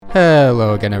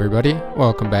Hello again, everybody.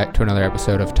 Welcome back to another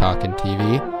episode of Talkin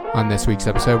TV. On this week's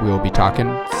episode, we will be talking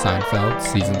Seinfeld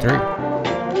Season 3.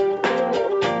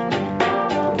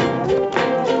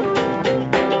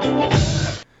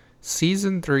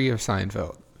 Season 3 of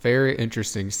Seinfeld. Very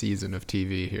interesting season of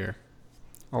TV here.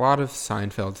 A lot of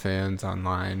Seinfeld fans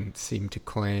online seem to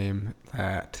claim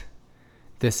that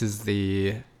this is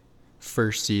the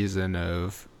first season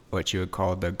of what you would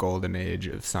call the golden age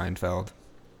of Seinfeld.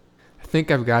 I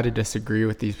think I've got to disagree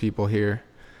with these people here.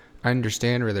 I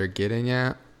understand where they're getting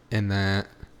at in that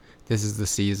this is the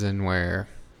season where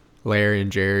Larry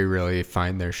and Jerry really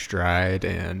find their stride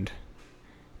and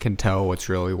can tell what's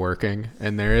really working.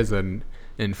 And there is an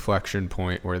inflection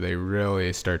point where they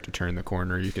really start to turn the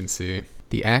corner, you can see.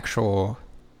 The actual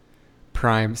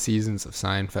prime seasons of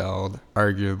Seinfeld,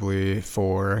 arguably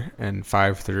 4 and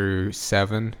 5 through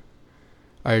 7,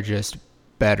 are just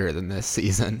better than this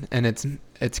season, and it's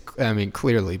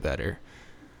clearly better.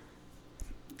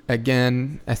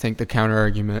 Again, I think the counter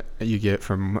argument you get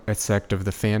from a sect of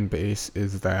the fan base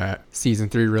is that season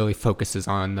 3 really focuses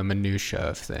on the minutia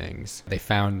of things. They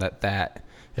found that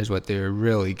is what they were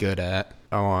really good at.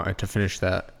 To finish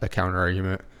the counter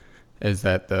argument is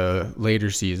that the later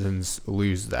seasons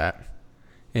lose that,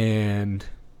 and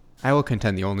I will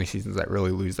contend the only seasons that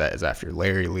really lose that is after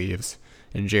Larry leaves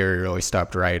and Jerry really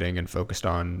stopped writing and focused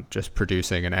on just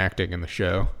producing and acting in the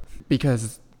show.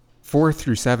 Because 4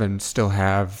 through 7 still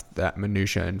have that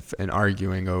minutia and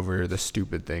arguing over the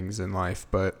stupid things in life,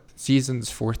 but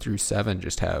seasons 4 through 7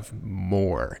 just have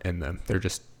more in them. They're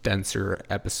just denser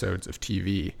episodes of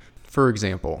TV. For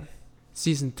example,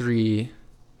 season 3,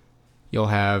 you'll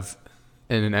have,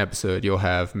 in an episode, you'll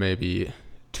have maybe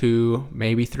 2,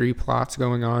 maybe 3 plots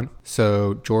going on.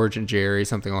 So George and Jerry,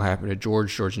 something will happen to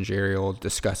George and Jerry will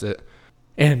discuss it.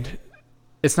 And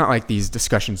it's not like these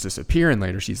discussions disappear in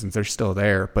later seasons. They're still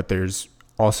there, but there's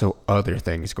also other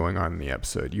things going on in the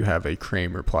episode. You have a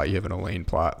Kramer plot, you have an Elaine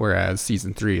plot, whereas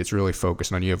season 3 is really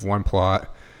focused on, you have one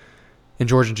plot and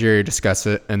George and Jerry discuss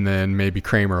it, and then maybe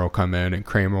Kramer will come in and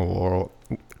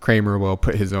Kramer will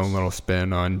put his own little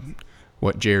spin on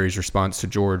what Jerry's response to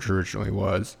George originally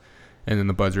was. And then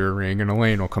the buzzer will ring and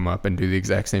Elaine will come up and do the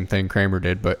exact same thing Kramer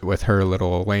did, but with her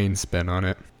little Elaine spin on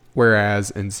it.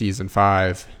 Whereas in season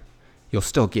 5, you'll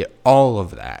still get all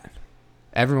of that.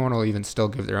 Everyone will even still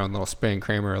give their own little spin.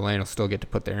 Kramer or Elaine will still get to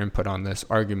put their input on this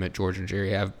argument George and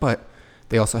Jerry have, but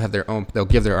they also have their own, they'll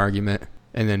give their argument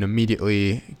and then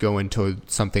immediately go into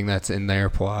something that's in their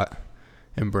plot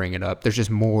and bring it up. There's just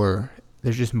more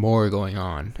going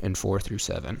on in 4 through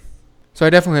 7. So I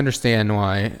definitely understand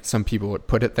why some people would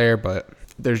put it there, but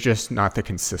there's just not the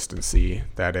consistency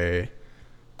that a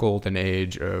golden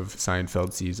age of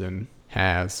Seinfeld season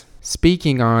has.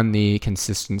 Speaking on the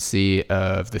consistency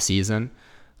of the season,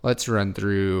 let's run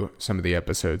through some of the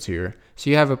episodes here. So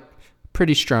you have a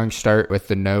pretty strong start with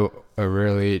The Note, a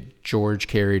really George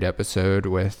carried episode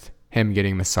with him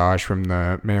getting massage from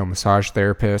the male massage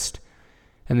therapist.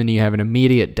 And then you have an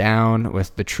immediate down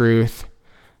with The Truth.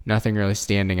 Nothing really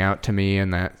standing out to me in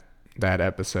that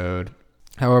episode.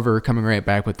 However, coming right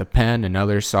back with The Pen,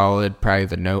 another solid, probably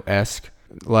The Note-esque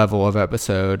level of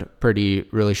episode.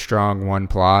 Really strong one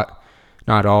plot.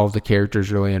 Not all of the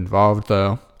characters really involved,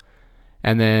 though.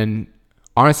 And then,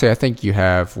 honestly, I think you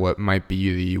have what might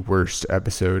be the worst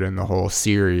episode in the whole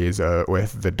series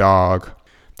with the dog.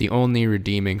 The only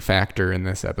redeeming factor in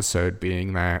this episode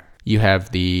being that you have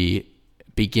the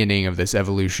beginning of this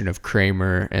evolution of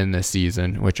Kramer in this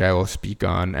season, which I will speak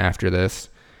on after this.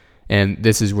 And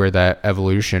this is where that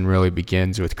evolution really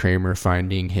begins with Kramer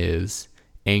finding his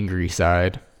angry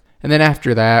side. And then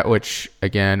after that, which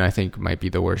again I think might be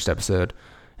the worst episode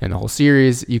in the whole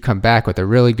series, you come back with a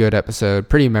really good episode,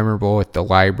 pretty memorable with the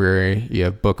library. You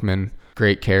have Bookman,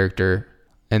 great character.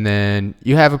 And then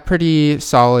you have a pretty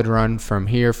solid run from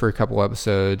here for a couple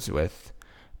episodes with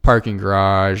Parking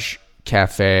Garage,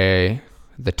 Cafe,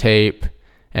 The Tape,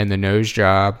 and The Nose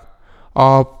Job.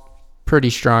 All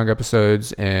pretty strong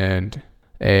episodes and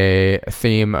a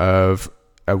theme of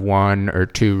one or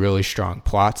two really strong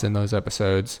plots in those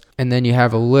episodes. And then you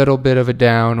have a little bit of a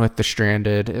down with The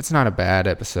Stranded. It's not a bad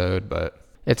episode, but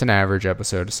it's an average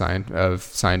episode of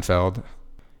Seinfeld.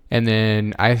 And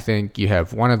then I think you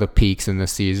have one of the peaks in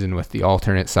this season with The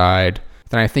Alternate Side.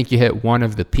 Then I think you hit one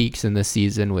of the peaks in this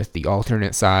season with The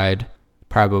Alternate Side.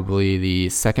 Probably the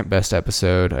second best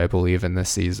episode, I believe, in this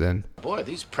season. Boy,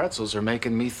 these pretzels are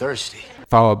making me thirsty.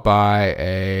 Followed by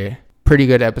a pretty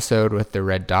good episode with The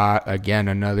Red Dot. Again,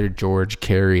 another George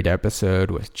carried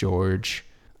episode with George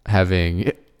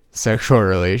having sexual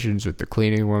relations with the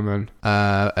cleaning woman.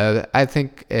 I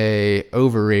think a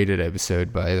overrated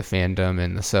episode by the fandom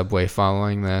in the subway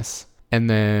following this. And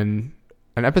then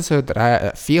an episode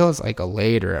that feels like a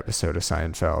later episode of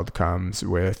Seinfeld comes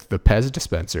with the Pez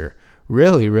dispenser.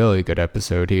 Really, really good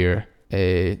episode here.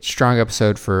 A strong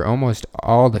episode for almost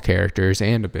all the characters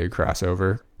and a big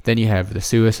crossover. Then you have the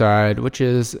suicide, which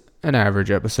is an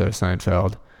average episode of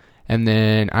Seinfeld. And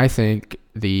then I think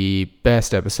the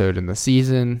best episode in the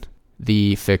season,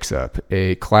 the Fix-Up.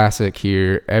 A classic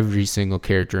here, every single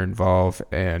character involved,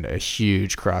 and a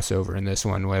huge crossover in this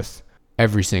one with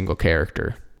every single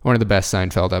character. One of the best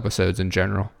Seinfeld episodes in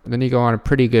general. And then you go on a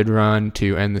pretty good run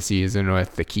to end the season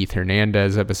with the Keith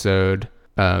Hernandez episode.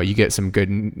 You get some good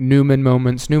Newman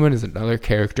moments. Newman is another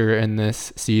character in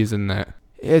this season that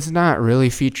is not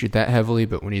really featured that heavily,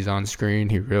 but when he's on screen,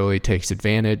 he really takes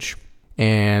advantage.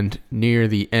 And near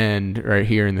the end, right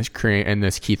here in this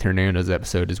Keith Hernandez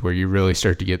episode, is where you really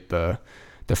start to get the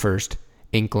first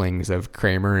inklings of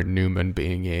Kramer and Newman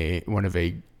being one of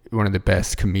the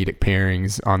best comedic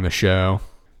pairings on the show.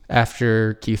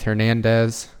 After Keith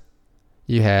Hernandez,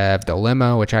 you have the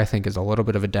limo, which I think is a little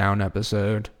bit of a down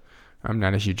episode. I'm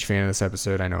not a huge fan of this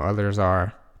episode. I know others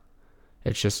are.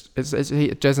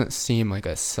 It doesn't seem like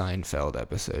a Seinfeld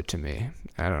episode to me.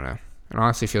 I don't know. It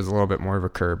honestly feels a little bit more of a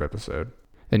Curb episode.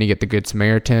 Then you get the Good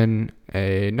Samaritan,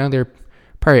 another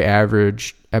probably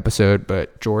average episode,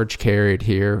 but George carried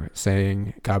here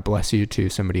saying God bless you to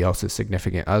somebody else's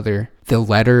significant other. The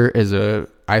Letter is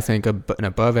I think an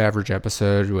above average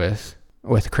episode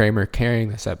with Kramer carrying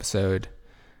this episode,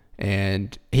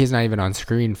 and he's not even on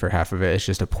screen for half of it. It's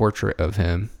just a portrait of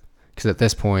him, because at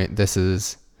this point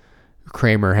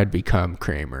Kramer had become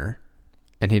Kramer,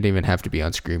 and he didn't even have to be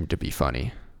on screen to be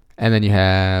funny. And then you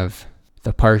have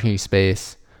the parking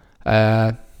space.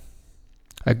 I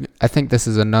think this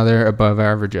is another above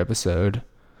average episode.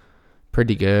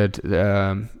 Pretty good.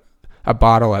 A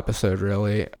bottle episode,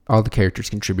 really. All the characters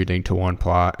contributing to one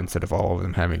plot instead of all of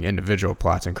them having individual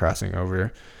plots and crossing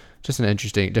over. Just an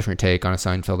interesting, different take on a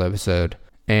Seinfeld episode.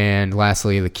 And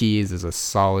lastly, The Keys is a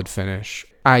solid finish.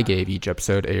 I gave each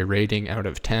episode a rating out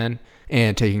of 10.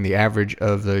 And taking the average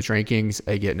of those rankings,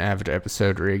 I get an average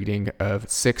episode rating of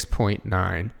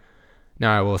 6.9.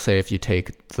 Now, I will say if you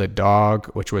take The Dog,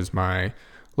 which was my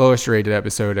lowest rated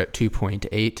episode at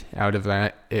 2.8, out of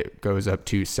that, it goes up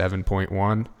to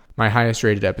 7.1. My highest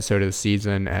rated episode of the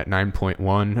season at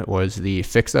 9.1 was the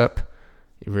Fix-Up,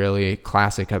 a really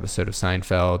classic episode of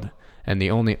Seinfeld. And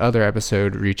the only other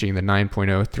episode reaching the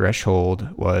 9.0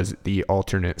 threshold was The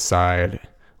Alternate Side,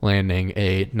 landing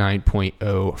a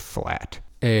 9.0 flat.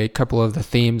 A couple of the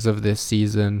themes of this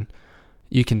season,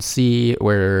 you can see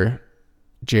where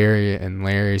Jerry and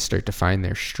Larry start to find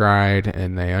their stride,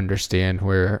 and they understand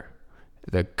where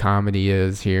the comedy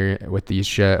is here with this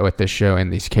show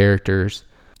and these characters.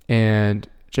 And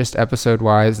just episode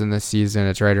wise in this season,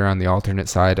 it's right around The Alternate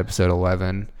Side. Episode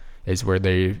 11 is where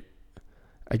they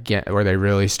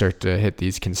really start to hit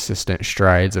these consistent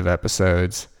strides of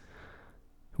episodes,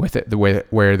 with it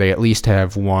where they at least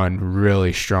have one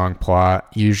really strong plot,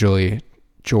 usually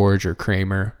George or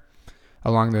Kramer.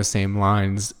 Along those same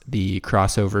lines, the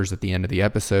crossovers at the end of the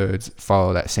episodes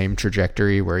follow that same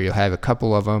trajectory, where you'll have a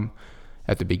couple of them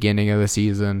at the beginning of the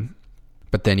season,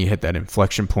 but then you hit that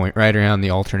inflection point right around The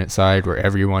Alternate Side where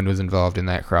everyone was involved in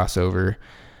that crossover.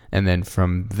 And then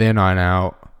from then on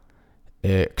out,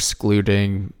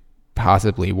 excluding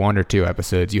possibly one or two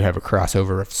episodes, you have a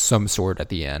crossover of some sort at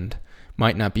the end.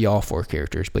 Might not be all four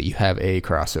characters, but you have a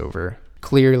crossover.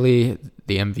 Clearly,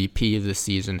 the MVP of this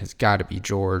season has got to be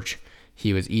George.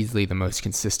 He was easily the most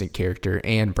consistent character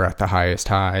and brought the highest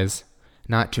highs.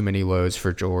 Not too many lows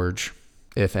for George,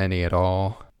 if any at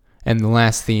all. And the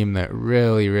last theme that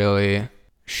really, really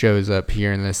shows up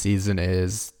here in this season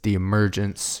is the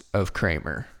emergence of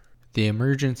Kramer. The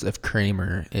emergence of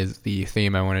Kramer is the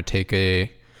theme I want to take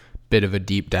a bit of a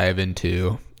deep dive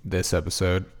into this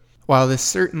episode. While this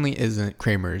certainly isn't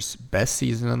Kramer's best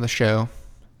season on the show,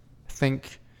 I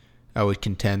think I would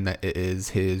contend that it is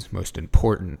his most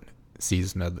important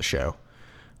season of the show,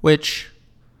 which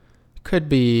could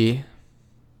be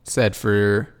said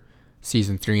for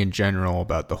season 3 in general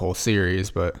about the whole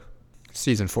series, but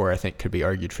season 4 I think could be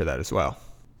argued for that as well.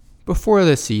 Before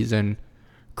this season,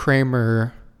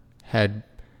 Kramer had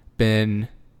been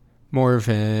more of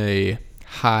a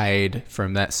hide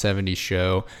from that 70s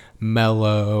show,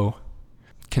 mellow,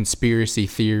 conspiracy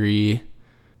theory,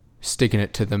 sticking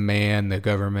it to the man, the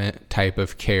government type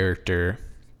of character.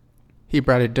 He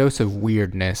brought a dose of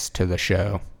weirdness to the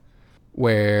show,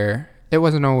 where it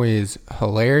wasn't always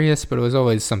hilarious, but it was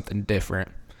always something different.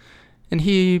 And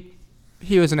he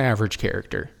he was an average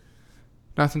character.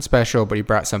 Nothing special, but he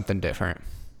brought something different.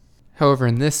 However,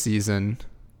 in this season,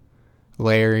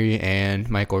 Larry and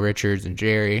Michael Richards and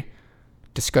Jerry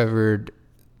discovered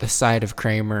the side of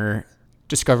Kramer,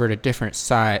 They discovered a different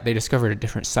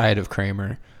side of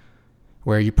Kramer,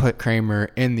 where you put Kramer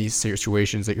in these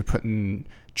situations that you're putting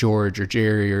George or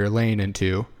Jerry or Elaine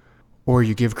into, or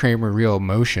you give Kramer real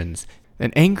emotions.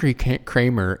 An angry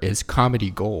Kramer is comedy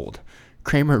gold.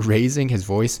 Kramer raising his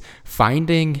voice,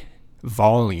 finding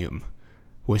volume,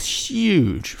 was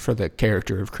huge for the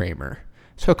character of Kramer.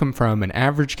 Took him from an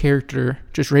average character,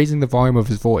 just raising the volume of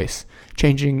his voice,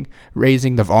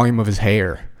 raising the volume of his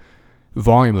hair.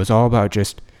 Volume was all about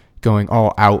just going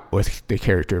all out with the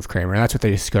character of Kramer. And that's what they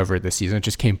discovered this season. It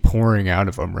just came pouring out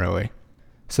of him, really.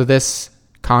 So this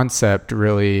concept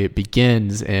really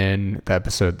begins in the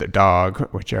episode The Dog,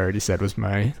 which I already said was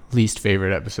my least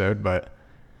favorite episode, but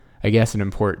I guess an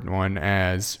important one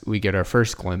as we get our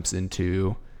first glimpse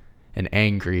into an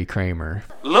angry Kramer.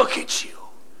 Look at you.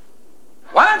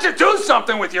 Why don't you do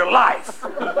something with your life?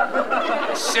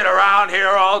 Sit around here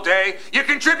all day. You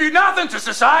contribute nothing to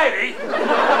society.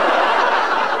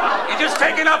 You're just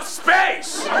taking up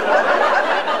space.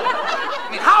 I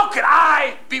mean, how could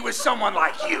I be with someone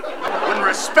like you? Wouldn't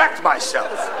respect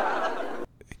myself.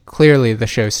 Clearly, the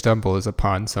show stumbles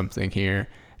upon something here,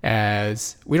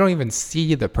 as we don't even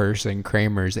see the person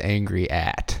Kramer's angry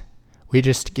at. We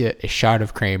just get a shot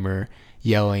of Kramer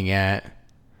yelling at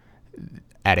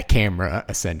a camera,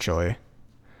 essentially.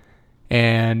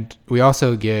 And we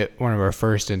also get one of our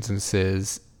first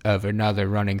instances of another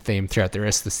running theme throughout the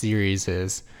rest of the series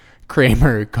is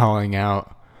Kramer calling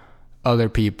out other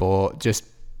people, just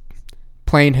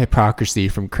plain hypocrisy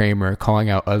from Kramer calling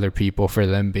out other people for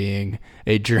them being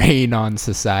a drain on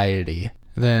society.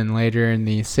 Then later in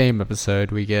the same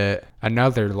episode, we get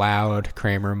another loud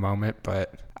Kramer moment,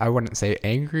 but I wouldn't say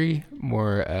angry,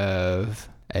 more of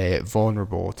a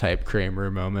vulnerable type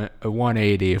Kramer moment, a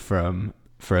 180 from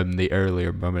the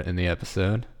earlier moment in the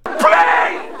episode. Play!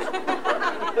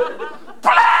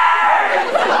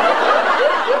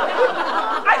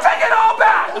 I take it all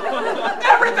back!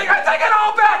 Everything, I take it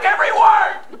all back! Every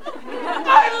word!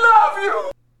 I love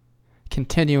you!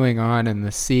 Continuing on in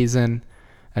the season,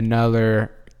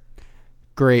 another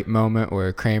great moment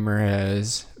where Kramer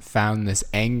has found this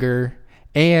anger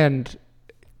and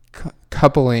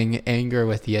coupling anger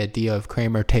with the idea of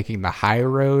Kramer taking the high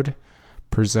road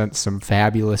presents some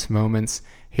fabulous moments.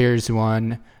 Here's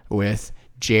one with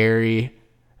Jerry,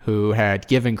 who had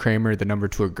given Kramer the number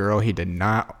to a girl he did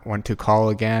not want to call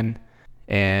again.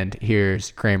 And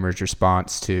here's Kramer's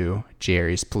response to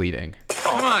Jerry's pleading.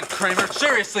 Come on, Kramer.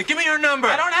 Seriously, give me your number.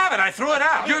 I don't have it. I threw it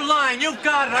out. You're lying. You've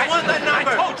got it. I want that number.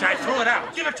 I told you I threw it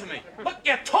out. Give it to me. Look,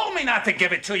 you told me not to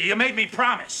give it to you. You made me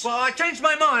promise. Well, I changed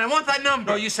my mind. I want that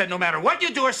number. No, you said no matter what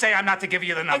you do or say, I'm not to give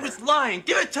you the I number. was lying.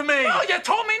 Give it to me. No, you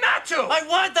told me not to. I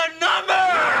want the number.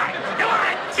 All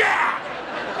right. Yeah,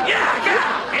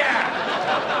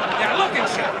 look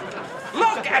at you.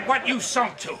 Look at what you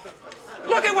sunk to.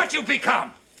 Look at what you've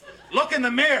become. Look in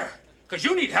the mirror. Because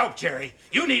you need help, Jerry.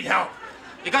 You need help.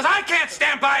 Because I can't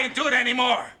stand by and do it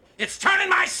anymore. It's turning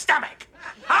my stomach.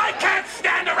 I can't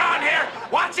stand around here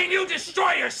watching you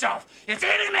destroy yourself. It's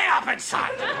eating me up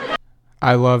inside.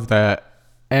 I love that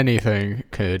anything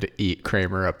could eat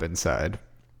Kramer up inside.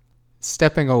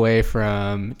 Stepping away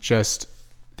from just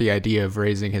the idea of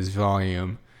raising his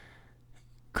volume,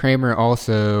 Kramer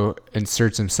also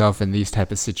inserts himself in these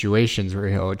type of situations where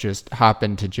he'll just hop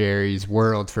into Jerry's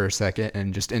world for a second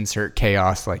and just insert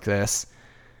chaos like this.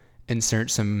 Insert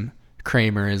some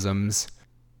Kramerisms,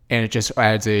 and it just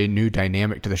adds a new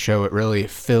dynamic to the show. It really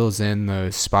fills in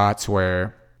those spots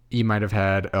where you might have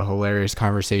had a hilarious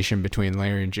conversation between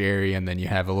Larry and Jerry, and then you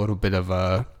have a little bit of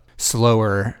a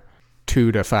slower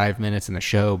 2 to 5 minutes in the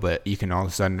show, but you can all of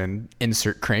a sudden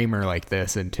insert Kramer like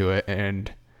this into it,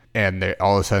 and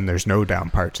all of a sudden there's no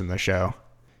down parts in the show.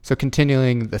 So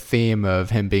continuing the theme of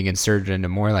him being inserted into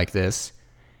more like this,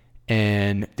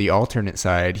 and the alternate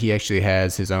side, he actually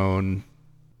has his own,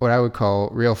 what I would call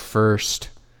real first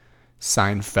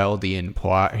Seinfeldian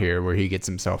plot here, where he gets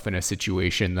himself in a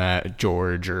situation that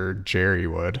George or Jerry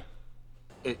would.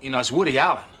 You know, it's Woody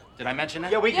Allen. Did I mention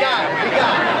that? Yeah, we got it.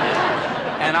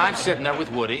 And I'm sitting there with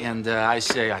Woody, and I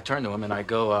turn to him and I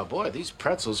go, boy, these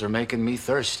pretzels are making me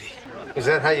thirsty. Is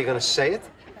that how you're going to say it?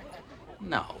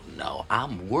 No,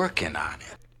 I'm working on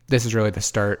it. This is really the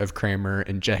start of Kramer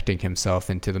injecting himself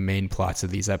into the main plots of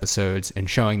these episodes and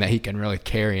showing that he can really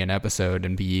carry an episode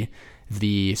and be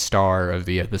the star of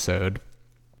the episode.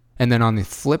 And then on the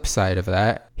flip side of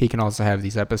that, he can also have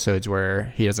these episodes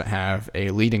where he doesn't have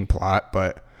a leading plot,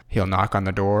 but He'll knock on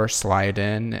the door, slide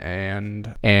in,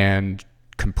 and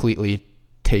completely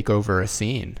take over a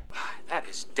scene. That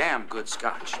is damn good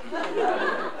scotch.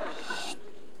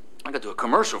 I could do a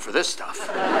commercial for this stuff.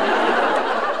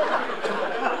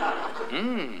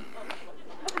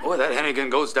 Boy, that Hennigan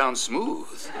goes down smooth.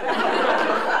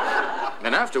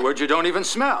 And afterwards, you don't even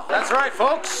smell. That's right,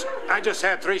 folks. I just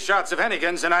had 3 shots of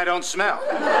Hennigan's and I don't smell.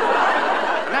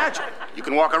 Imagine, you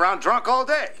can walk around drunk all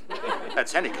day.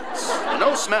 That's Hennigan's.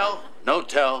 No smell, no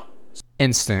tell.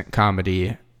 Instant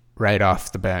comedy right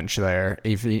off the bench there,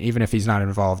 even if he's not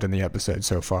involved in the episode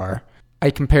so far. I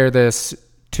compare this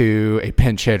to a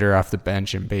pinch hitter off the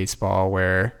bench in baseball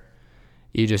where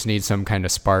you just need some kind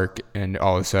of spark, and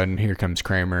all of a sudden here comes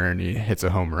Kramer and he hits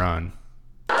a home run.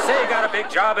 Say you got a big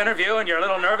job interview and you're a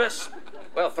little nervous?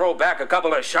 Well, throw back a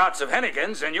couple of shots of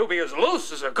Hennigan's and you'll be as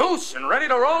loose as a goose and ready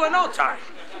to roll in no time.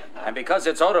 And because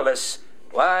it's odorless,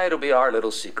 why, it'll be our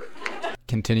little secret.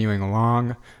 Continuing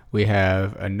along, we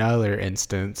have another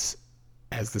instance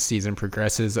as the season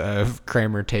progresses of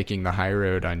Kramer taking the high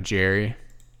road on Jerry.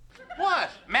 What?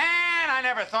 Man, I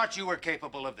never thought you were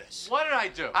capable of this. What did I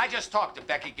do? I just talked to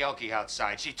Becky Gelke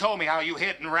outside. She told me how you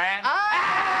hit and ran.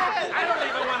 I don't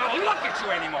even want to look at you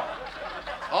anymore.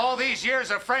 All these years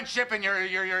of friendship and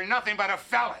you're nothing but a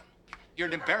felon. You're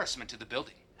an embarrassment to the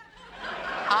building.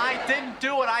 I didn't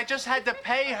do it. I just had to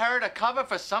pay her to cover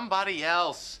for somebody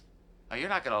else. Now, you're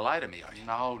not going to lie to me, are you?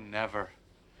 No, never.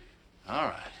 All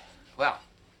right. Well,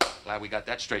 glad we got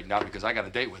that straightened out because I got a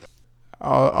date with her.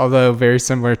 Although very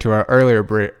similar to our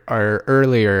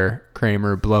earlier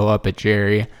Kramer blow up at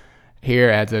Jerry, here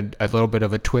adds a little bit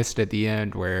of a twist at the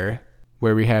end where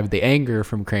we have the anger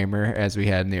from Kramer as we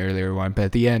had in the earlier one, but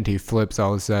at the end he flips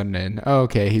all of a sudden and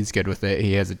okay, he's good with it.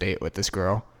 He has a date with this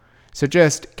girl. So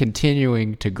just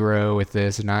continuing to grow with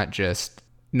this,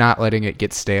 not letting it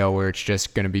get stale where it's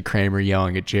just going to be Kramer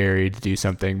yelling at Jerry to do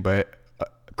something, but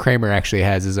Kramer actually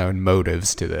has his own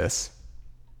motives to this.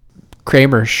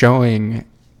 Kramer showing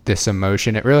this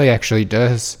emotion, it really actually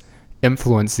does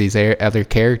influence these other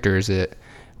characters.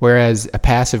 Whereas a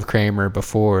passive Kramer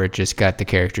before, it just got the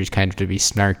characters kind of to be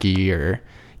snarky or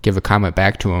give a comment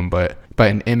back to him, but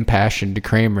an impassioned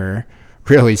Kramer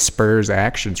really spurs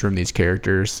actions from these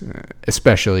characters,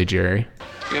 especially Jerry.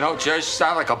 You know, Jerry, you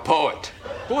sound like a poet.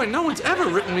 Boy, no one's ever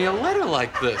written me a letter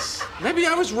like this. Maybe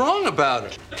I was wrong about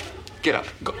it. Get up.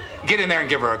 Go. Get in there and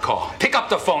give her a call. Pick up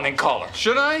the phone and call her.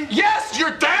 Should I? Yes,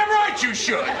 you're damn right you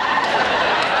should.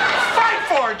 Fight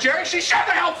for her, Jerry. She's sure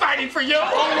the hell fighting for you. All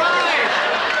right.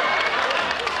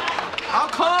 I'll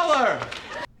call her.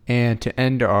 And to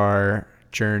end our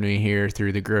journey here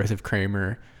through the growth of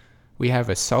Kramer, we have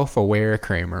a self-aware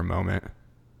Kramer moment.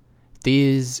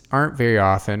 These aren't very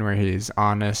often where he's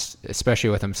honest,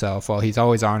 especially with himself. While he's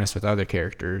always honest with other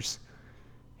characters,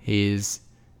 he's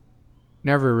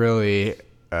never really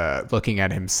looking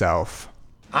at himself.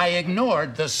 I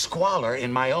ignored the squalor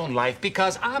in my own life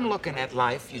because I'm looking at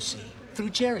life, you see, through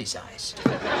Jerry's eyes.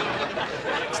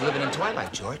 It's living in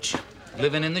twilight, George.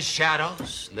 Living in the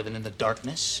shadows, living in the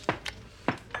darkness.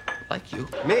 Like you.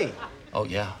 Me? Oh,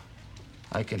 yeah.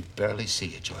 I can barely see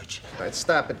you, George. All right,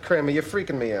 stop it, Kramer. You're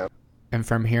freaking me out. And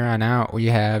from here on out, we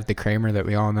have the Kramer that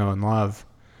we all know and love.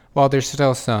 While there's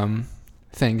still some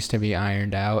things to be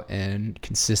ironed out and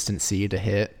consistency to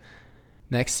hit,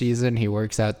 next season he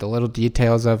works out the little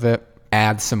details of it,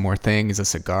 adds some more things, a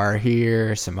cigar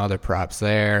here, some other props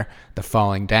there, the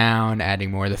falling down,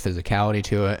 adding more of the physicality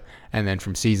to it, and then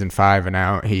from season 5 and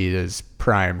out, he is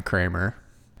prime Kramer.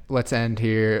 Let's end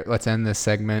this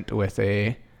segment with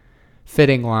a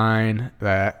fitting line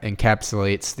that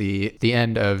encapsulates the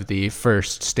end of the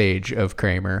first stage of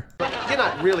Kramer. You're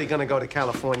not really going to go to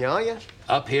California, are you?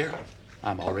 Up here,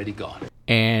 I'm already gone.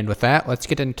 And with that, let's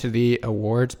get into the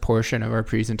awards portion of our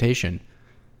presentation.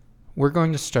 We're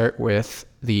going to start with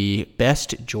the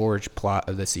best George plot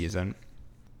of the season.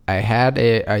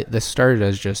 This started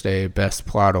as just a best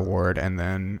plot award, and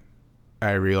then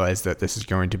I realized that this is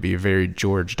going to be a very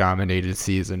George-dominated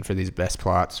season for these best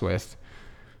plots, with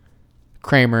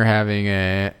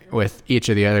Kramer with each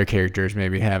of the other characters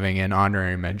maybe having an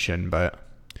honorary mention, but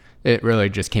it really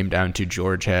just came down to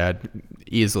George had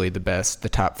easily the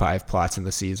top 5 plots in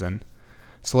the season.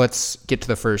 So let's get to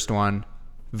the first one.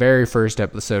 Very first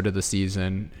episode of the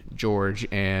season, George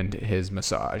and his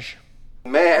massage.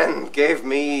 Man gave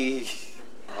me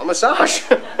a massage.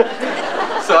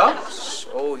 So?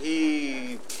 So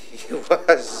he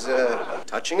was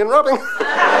touching and rubbing.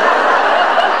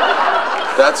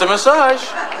 That's a massage.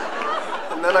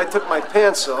 And then I took my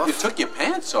pants off. You took your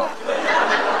pants off?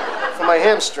 For my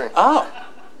hamstring. Oh.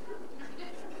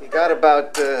 He got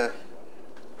about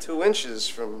 2 inches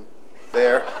from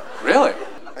There. Really?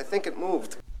 I think it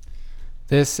moved.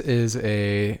 This is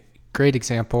a great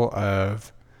example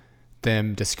of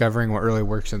them discovering what really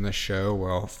works in the show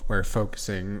while we're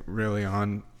focusing really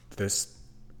on this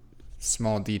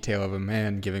small detail of a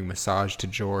man giving massage to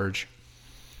George.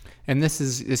 And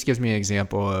this gives me an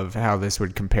example of how this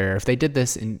would compare if they did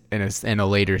this in a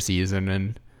later season.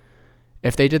 And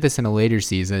if they did this in a later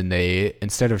season, they,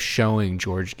 instead of showing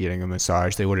George getting a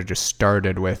massage, they would have just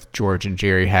started with George and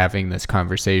Jerry having this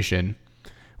conversation,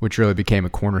 which really became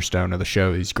a cornerstone of the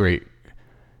show. These great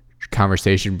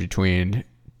conversation between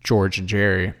George and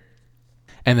Jerry.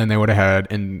 And then they would have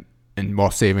had, and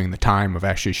while saving the time of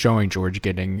actually showing George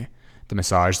getting the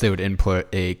massage, they would input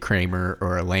a Kramer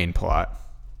or a Lane plot.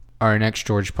 Our next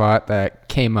George plot that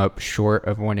came up short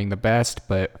of winning the best,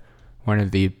 but one of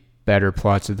the better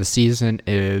plots of the season,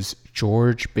 is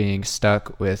George being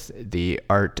stuck with the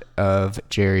art of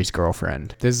Jerry's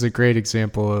girlfriend. This is a great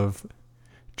example of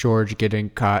George getting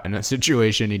caught in a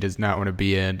situation he does not want to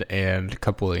be in and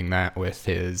coupling that with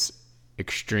his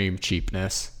extreme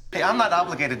cheapness. Hey, I'm not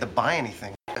obligated to buy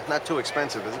anything. Not too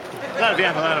expensive, is it? Not if you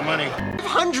have a lot of money.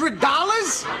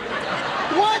 $100?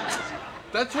 What?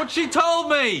 That's what she told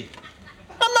me.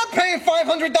 I'm not paying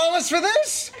 $500 for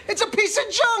this. It's a piece of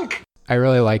junk. I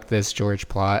really like this George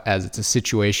plot as it's a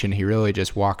situation he really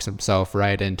just walks himself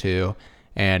right into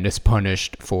and is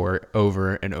punished for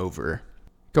over and over.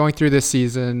 Going through this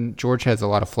season, George has a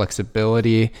lot of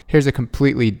flexibility. Here's a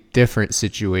completely different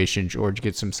situation George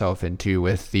gets himself into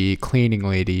with the cleaning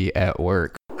lady at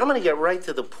work. I'm going to get right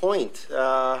to the point.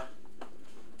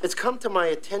 It's come to my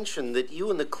attention that you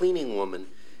and the cleaning woman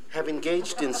have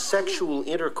engaged in sexual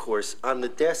intercourse on the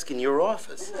desk in your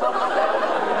office. Is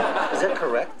that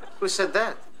correct? Who said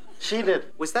that? She did.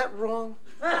 Was that wrong?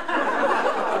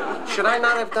 Should I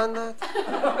not have done that?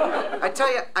 I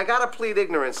tell you, I gotta plead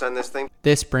ignorance on this thing.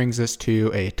 This brings us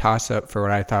to a toss-up for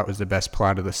what I thought was the best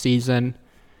plot of the season.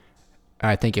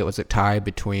 I think it was a tie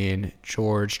between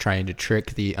George trying to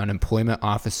trick the unemployment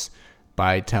office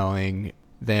by telling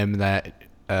them that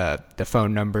the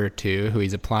phone number to who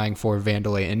he's applying for,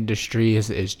 Vandalay Industries,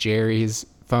 is Jerry's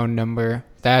phone number.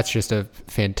 That's just a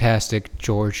fantastic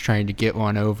George trying to get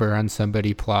one over on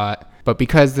somebody plot. But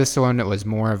because this one, it was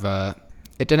more of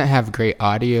it didn't have great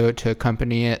audio to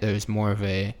accompany it. It was more of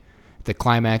the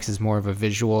climax is more of a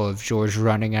visual of George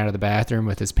running out of the bathroom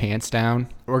with his pants down.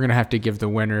 We're going to have to give the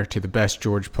winner to the best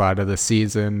George plot of the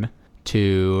season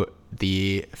to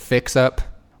the fix-up,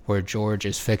 where George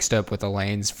is fixed up with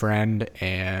Elaine's friend.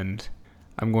 And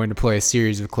I'm going to play a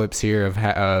series of clips here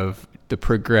of the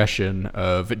progression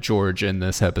of George in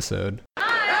this episode.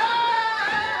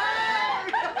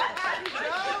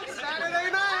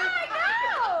 Saturday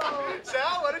night. So,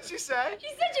 what did she say? She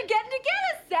said you're getting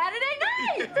together Saturday night.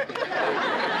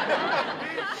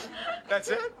 That's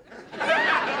it?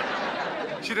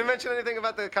 She didn't mention anything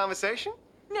about the conversation?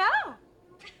 No.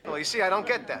 Well, you see, I don't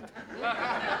get that.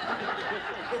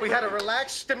 We had a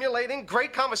relaxed, stimulating,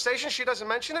 great conversation. She doesn't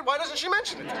mention it. Why doesn't she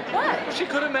mention it? What? She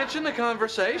could have mentioned the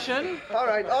conversation. All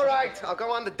right. I'll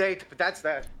go on the date, but that's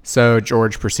that. So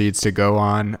George proceeds to go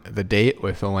on the date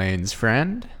with Elaine's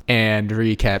friend and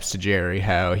recaps to Jerry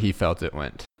how he felt it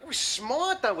went. I was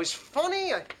smart. I was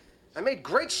funny. I made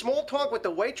great small talk with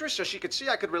the waitress so she could see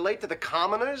I could relate to the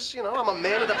commoners. You know, I'm a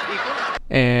man of the people.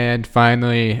 And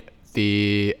finally,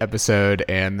 the episode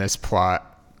and this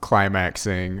plot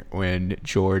climaxing when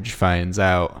George finds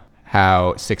out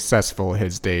how successful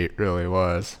his date really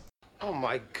was. Oh,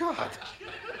 my God.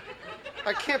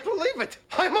 I can't believe it.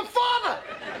 I'm a father.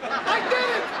 I did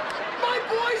it. My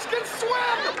boys can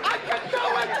swim. I can do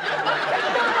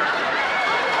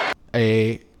it.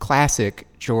 A classic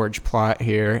George plot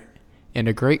here and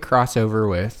a great crossover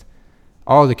with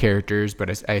all the characters, but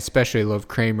I especially love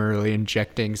Kramer really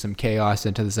injecting some chaos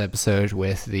into this episode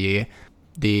with the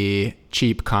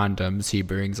cheap condoms he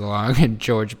brings along and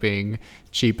George being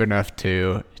cheap enough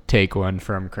to take one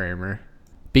from Kramer.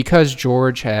 Because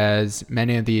George has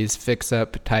many of these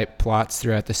fix-up type plots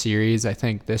throughout the series, I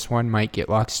think this one might get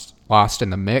lost in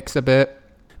the mix a bit.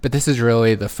 But this is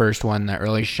really the first one that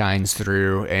really shines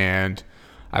through, and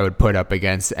I would put up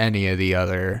against any of the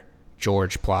other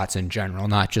George plots in general,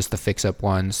 not just the fix-up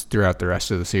ones throughout the rest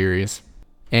of the series.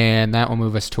 And that will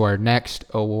move us to our next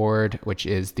award, which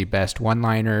is the best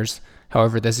one-liners.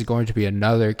 However, this is going to be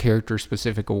another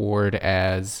character-specific award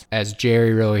as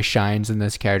Jerry really shines in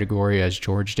this category as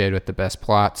George did with the best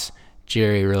plots.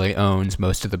 Jerry really owns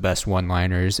most of the best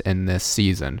one-liners in this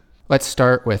season. Let's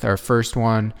start with our first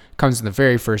one. Comes in the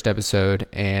very first episode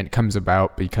and comes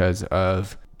about because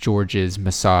of George's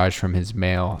massage from his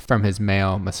male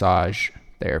massage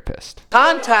therapist.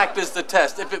 Contact is the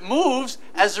test. If it moves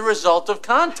as a result of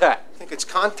contact. Think it's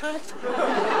contact?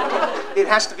 It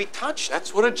has to be touched.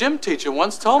 That's what a gym teacher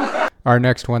once told me. Our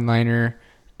next one-liner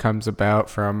comes about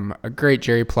from a great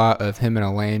Jerry plot of him and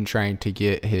Elaine trying to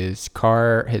get his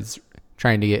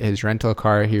rental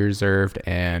car he reserved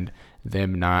and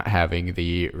them not having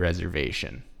the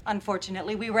reservation.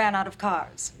 Unfortunately, we ran out of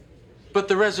cars. But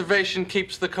the reservation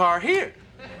keeps the car here.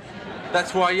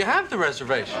 That's why you have the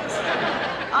reservations.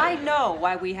 I know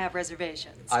why we have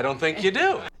reservations. I don't think you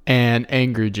do. And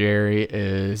Angry Jerry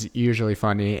is usually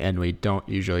funny, and we don't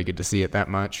usually get to see it that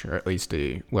much, or at least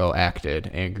a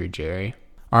well-acted Angry Jerry.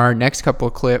 Our next couple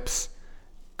of clips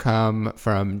come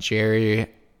from Jerry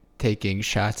taking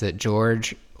shots at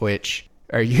George, which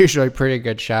are usually pretty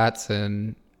good shots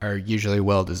and are usually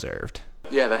well-deserved.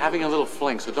 Yeah, they're having a little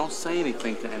fling, so don't say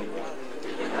anything to anyone.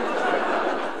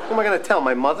 Who am I going to tell,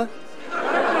 my mother?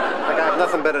 I got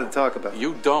nothing better to talk about.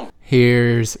 You don't.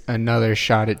 Here's another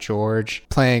shot at George,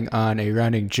 playing on a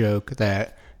running joke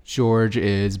that George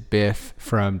is Biff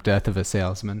from Death of a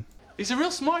Salesman. He's a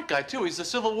real smart guy, too. He's a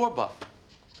Civil War buff.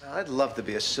 I'd love to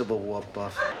be a Civil War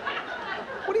buff.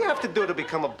 What do you have to do to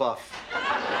become a buff?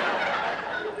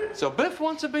 So Biff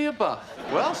wants to be a buff.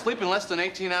 Well, sleeping less than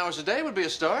 18 hours a day would be a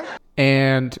start.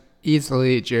 And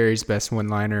easily Jerry's best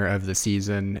one-liner of the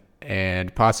season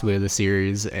and possibly of the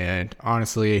series, and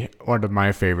honestly, one of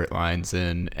my favorite lines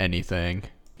in anything.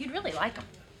 You'd really like him.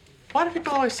 Why do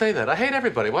people always say that? I hate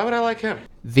everybody. Why would I like him?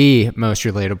 The most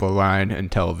relatable line in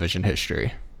television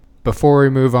history. Before we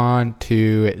move on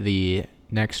to the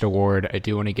next award, I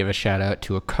do want to give a shout out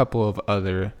to a couple of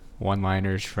other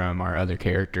one-liners from our other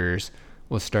characters.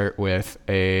 We'll start with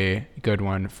a good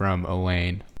one from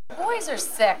Elaine. Boys are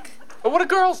sick. But what do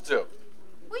girls do?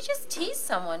 We just tease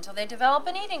someone till they develop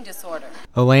an eating disorder.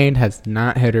 Elaine has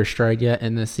not hit her stride yet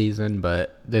in this season,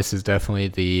 but this is definitely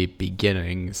the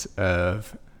beginnings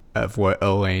of what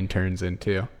Elaine turns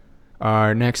into.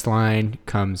 Our next line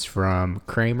comes from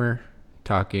Kramer,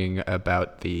 talking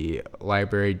about the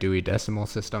library Dewey Decimal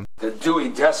System. The Dewey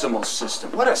Decimal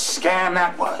System. What a scam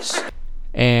that was.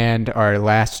 And our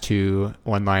last two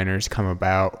one-liners come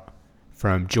about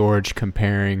from George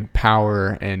comparing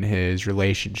power in his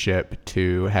relationship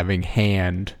to having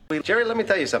hand. Jerry, let me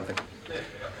tell you something.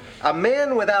 A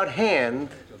man without hand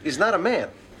is not a man.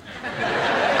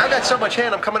 I got so much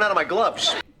hand, I'm coming out of my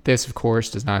gloves. This, of course,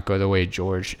 does not go the way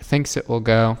George thinks it will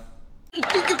go. You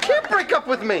can't break up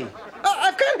with me.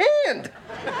 I've got hand.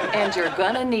 And you're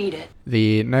gonna need it.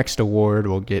 The next award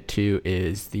we'll get to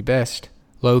is the best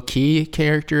low-key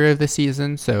character of the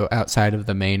season, so outside of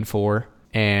the main four.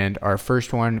 And our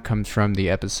first one comes from the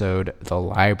episode The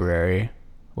Library,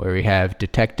 where we have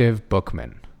Detective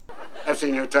Bookman. I've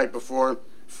seen your type before.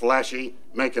 Flashy,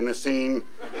 making the scene,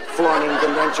 flaunting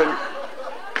convention.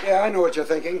 Yeah, I know what you're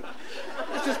thinking.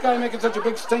 What's this guy making such a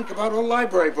big stink about old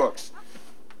library books?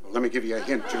 Well, let me give you a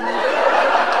hint, Junior.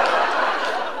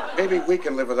 Maybe we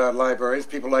can live without libraries,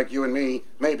 people like you and me.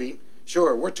 Maybe.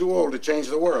 Sure, we're too old to change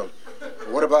the world.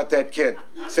 But what about that kid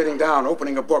sitting down,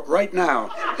 opening a book right now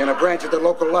in a branch of the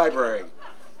local library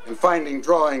and finding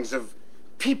drawings of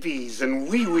peepees and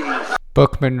wee-wees?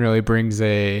 Bookman really brings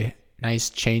a nice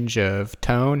change of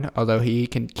tone, although he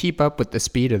can keep up with the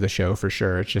speed of the show for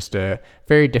sure. It's just a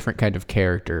very different kind of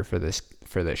character for this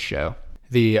show.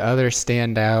 The other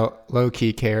standout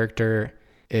low-key character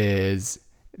is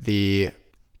the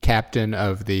captain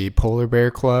of the polar bear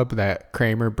club that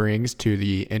Kramer brings to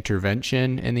the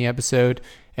intervention in the episode,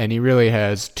 and he really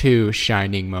has two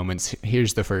shining moments.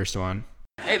 Here's the first one.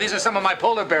 Hey, these are some of my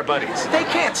polar bear buddies. They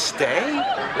can't stay.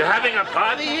 You're having a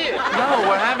party here? No,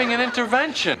 we're having an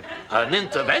intervention. An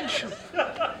intervention?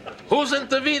 Who's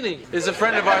intervening? There's a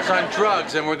friend of ours on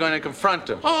drugs, and we're going to confront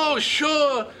him. Oh,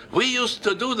 sure. We used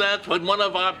to do that when one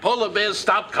of our polar bears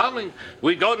stopped coming.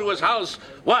 We go to his house.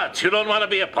 What, you don't want to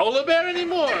be a polar bear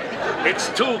anymore? It's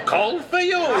too cold for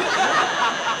you.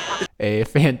 A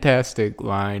fantastic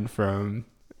line from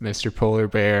Mr. Polar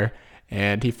Bear,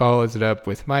 and he follows it up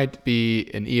with might be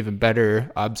an even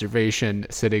better observation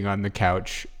sitting on the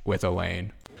couch with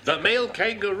Elaine. The male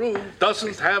kangaroo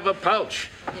doesn't have a pouch.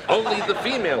 Only the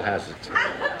female has it.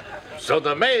 So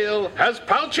the male has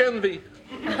pouch envy.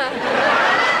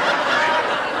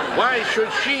 Why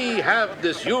should she have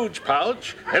this huge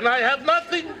pouch and I have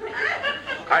nothing?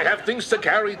 I have things to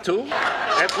carry too.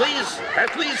 At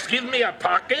least give me a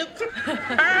pocket.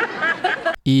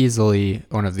 Easily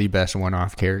one of the best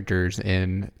one-off characters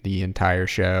in the entire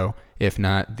show, if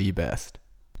not the best.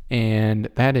 And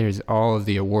that is all of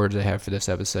the awards I have for this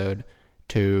episode.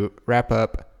 To wrap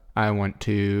up, I want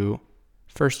to,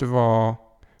 first of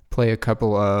all, play a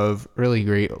couple of really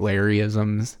great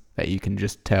Larryisms that you can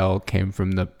just tell came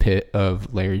from the pit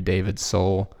of Larry David's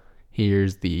soul.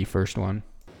 Here's the first one.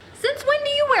 Since when do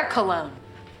you wear cologne?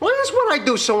 Why is what I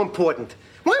do so important?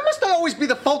 Why must I always be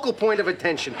the focal point of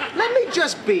attention? Let me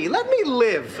just be. Let me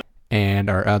live. And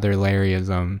our other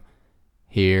Larryism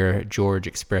here, George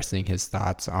expressing his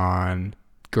thoughts on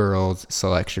girls'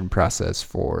 selection process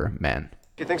for men.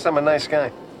 He thinks I'm a nice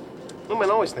guy. Women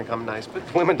always think I'm nice,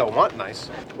 but women don't want nice.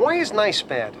 Why is nice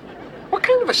bad? What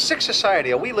kind of a sick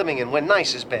society are we living in when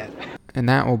nice is bad? And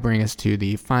that will bring us to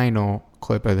the final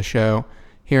clip of the show.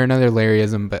 Here, another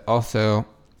Larryism, but also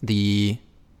the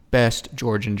best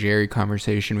George and Jerry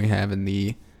conversation we have in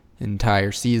the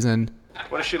entire season.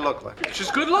 What does she look like?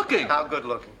 She's good looking. How good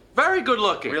looking? Very good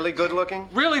looking. Really good looking?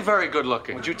 Really very good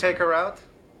looking. Would you take her out?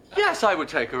 Yes, I would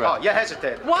take her out. Oh, you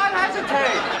hesitate. Why hesitate?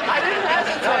 I didn't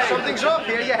hesitate. Something's up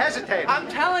here. You hesitate. I'm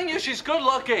telling you, she's good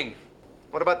looking.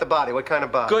 What about the body? What kind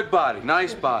of body? Good body.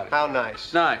 Nice body. How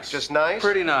nice? Nice. Just nice?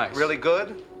 Pretty nice. Really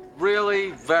good?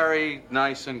 Really very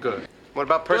nice and good. What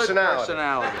about personality? Good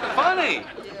personality.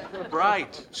 Funny.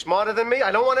 Bright. Smarter than me?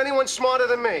 I don't want anyone smarter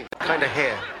than me. What kind of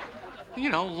hair? You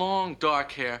know, long,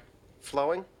 dark hair.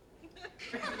 Flowing?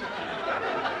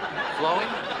 Flowing?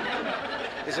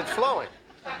 Is it flowing?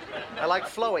 I like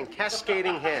flowing,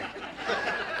 cascading hair.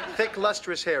 Thick,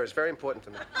 lustrous hair is very important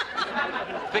to me.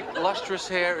 Thick, lustrous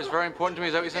hair is very important to me.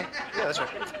 Is that what you say? Yeah, that's right.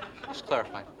 Just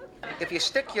clarify. If you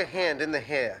stick your hand in the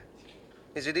hair,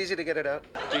 is it easy to get it out?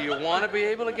 Do you want to be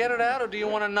able to get it out, or do you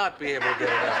want to not be able to get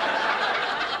it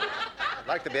out? I'd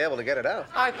like to be able to get it out.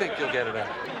 I think you'll get it out.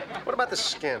 What about the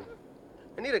skin?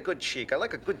 I need a good cheek. I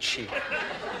like a good cheek.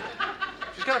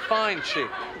 She's got a fine cheek.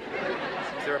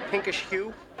 Is there a pinkish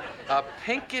hue? A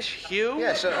pinkish hue?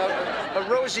 Yes, a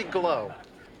rosy glow.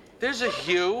 There's a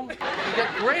hue. You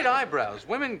got great eyebrows.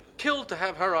 Women kill to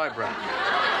have her eyebrows.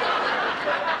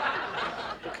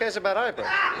 Who cares about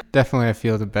eyebrows? Definitely, I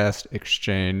feel the best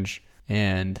exchange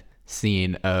and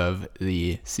scene of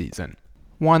the season.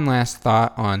 One last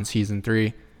thought on season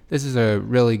 3. This is a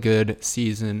really good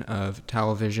season of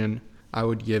television. I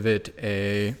would give it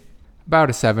about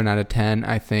a 7 out of 10,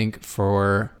 I think,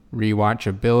 for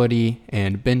rewatchability,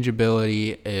 and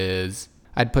bingeability is,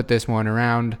 I'd put this one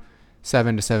around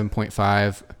 7 to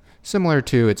 7.5, similar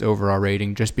to its overall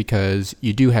rating, just because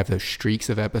you do have those streaks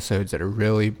of episodes that are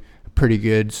really pretty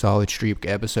good, solid streak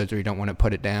episodes where you don't want to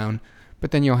put it down,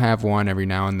 but then you'll have one every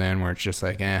now and then where it's just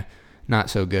like, not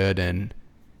so good, and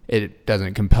it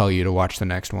doesn't compel you to watch the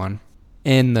next one.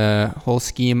 In the whole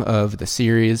scheme of the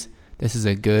series, this is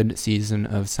a good season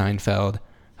of Seinfeld.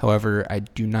 However, I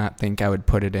do not think I would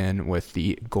put it in with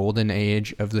the golden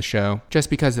age of the show,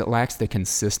 just because it lacks the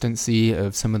consistency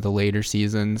of some of the later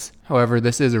seasons. However,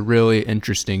 this is a really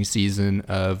interesting season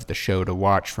of the show to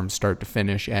watch from start to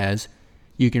finish, as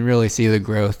you can really see the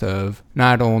growth of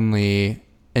not only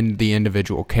in the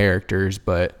individual characters,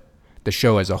 but the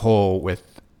show as a whole,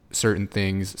 with certain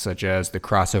things such as the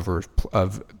crossover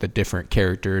of the different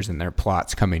characters and their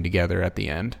plots coming together at the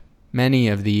end. Many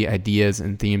of the ideas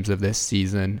and themes of this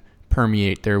season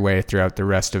permeate their way throughout the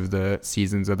rest of the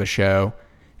seasons of the show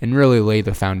and really lay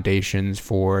the foundations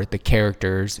for the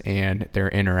characters and their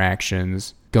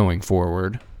interactions going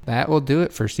forward. That will do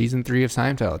it for season 3 of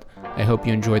Seinfeld. I hope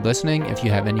you enjoyed listening. If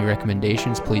you have any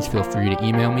recommendations, please feel free to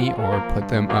email me or put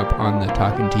them up on the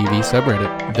Talkin TV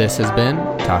subreddit. This has been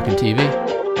Talkin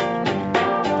TV.